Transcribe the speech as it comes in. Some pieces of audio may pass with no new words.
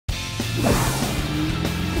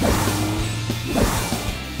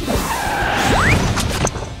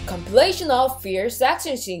Compilation of fierce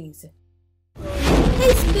action scenes.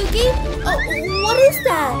 Hey Spooky! Oh, what is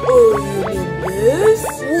that? Oh, you mean this?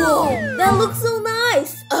 Whoa, that looks so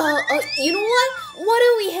nice! You know what? Why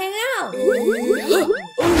don't we hang out?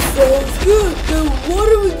 Oh, sounds good. Then what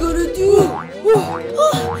are we gonna do?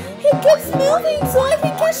 It keeps moving so I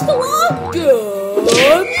can catch the lock! Good.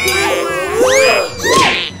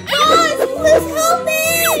 Guys, please help me!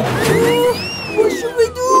 What should we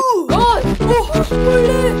do? God!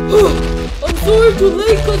 I'm sorry too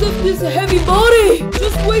late because of this heavy body.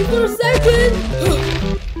 Just wait for a second.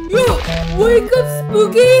 Wake up,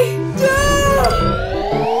 Spooky.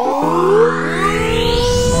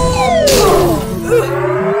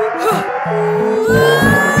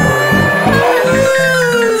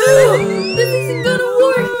 This isn't gonna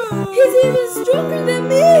work. He's even stronger than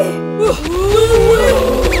me. No way.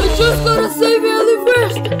 I just gotta save Ellie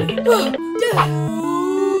first.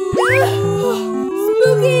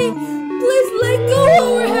 Spooky, please let go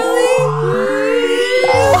of our Helly!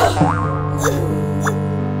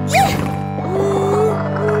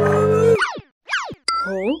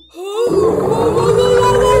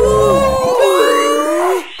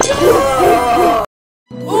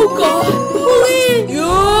 Oh God! Poli!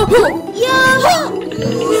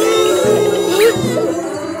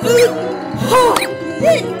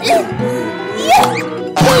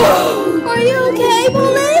 Are you okay,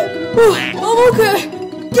 Poli? I'm okay.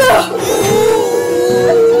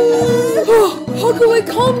 How can we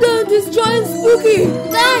calm down this giant Spooky?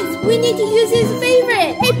 Guys, we need to use his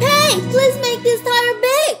favorite. Hey, Pay, please make this tire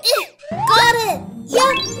big. Got it.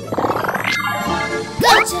 Yep.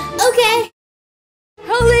 Gotcha. Okay.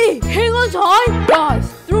 Helly, hang on tight.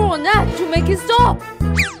 Guys, throw a net to make it stop.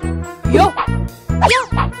 Yup.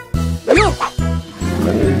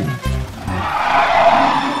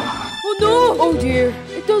 Oh no! Oh dear,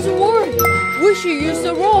 it doesn't work. We should use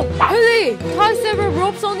the rope. Helly, tie several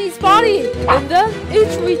ropes on his body. And then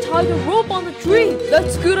each we tie the rope on the tree.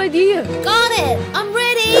 That's a good idea. Got it. I'm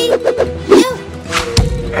ready. Yep.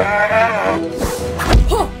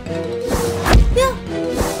 Huh. Yep.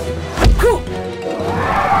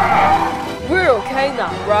 We're okay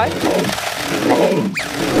now, right?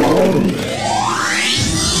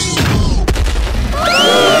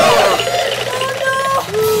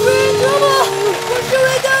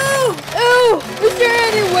 Is there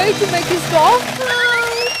any way to make it stop?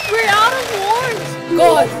 We're out of horns.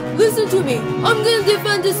 Guys, listen to me. I'm gonna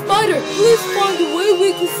defend this spider. Please find a way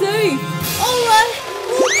we can save. Alright,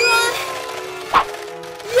 we'll try.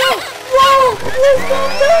 Yeah! Whoa! Please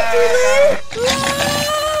don't touch me.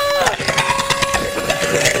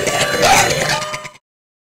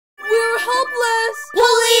 We're helpless.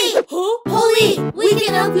 Poli! Huh? Poli, we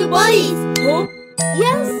can help your buddies. Huh?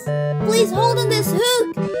 Yes. Please hold on this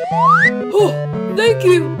hook. Oh, thank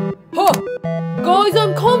you. Huh? Guys,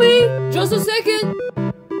 I'm coming. Just a second.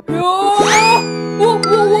 Whoa!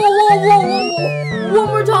 One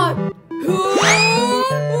more time.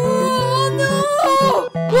 Oh no!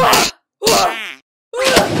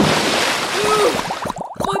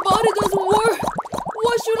 My body doesn't work.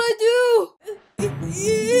 What should I do?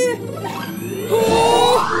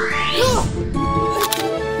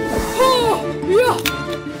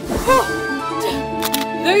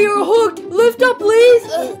 There you're hooked. Lift up, please.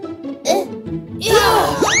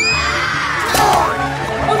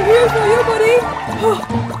 I'm here for you, buddy.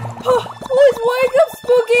 Please wake up,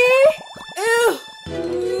 Spooky.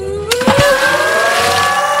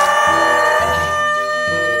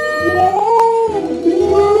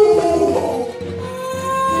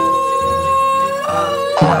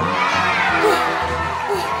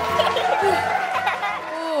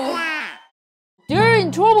 They're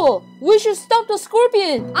in trouble. We should stop the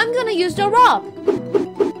scorpion. I'm gonna use the rope.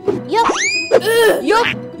 Yup.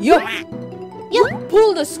 Yup.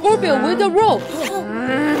 Pull the scorpion with the rope.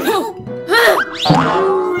 No.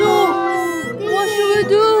 What should we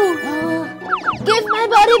do? Give my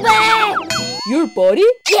body back. Your body?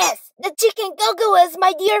 Yes, the chicken Gogo is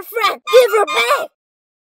my dear friend. Give her back.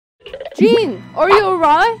 Jean, are you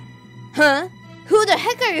alright? Huh? Who the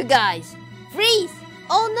heck are you guys? Freeze.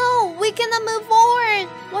 Oh no, we cannot move forward.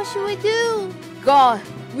 What should we do? God,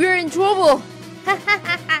 we're in trouble. Huh?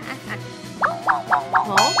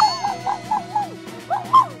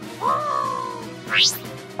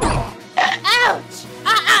 Ouch!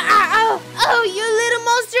 Oh, you little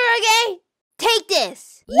monster again! Take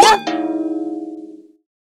this! Yup!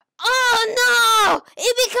 Oh no!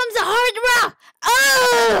 It becomes a hard rock!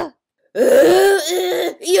 Oh!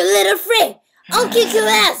 You little freak! I'll kick your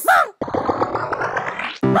ass!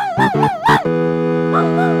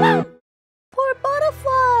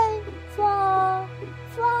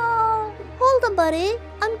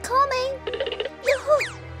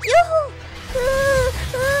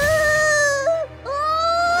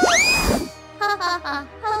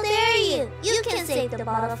 How dare you? You can save the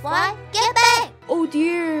butterfly. Get back! Oh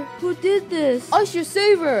dear, who did this? I should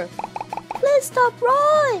save her. Please stop,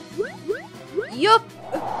 Roy! Yup.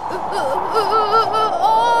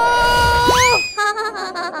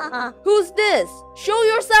 Who's this? Show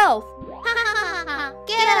yourself.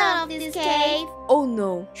 Get out of this cave! Oh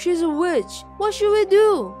no, she's a witch. What should we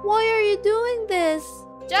do? Why are you doing this?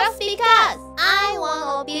 Just because I want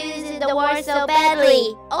all beauty in the world so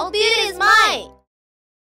badly. All beauty is mine!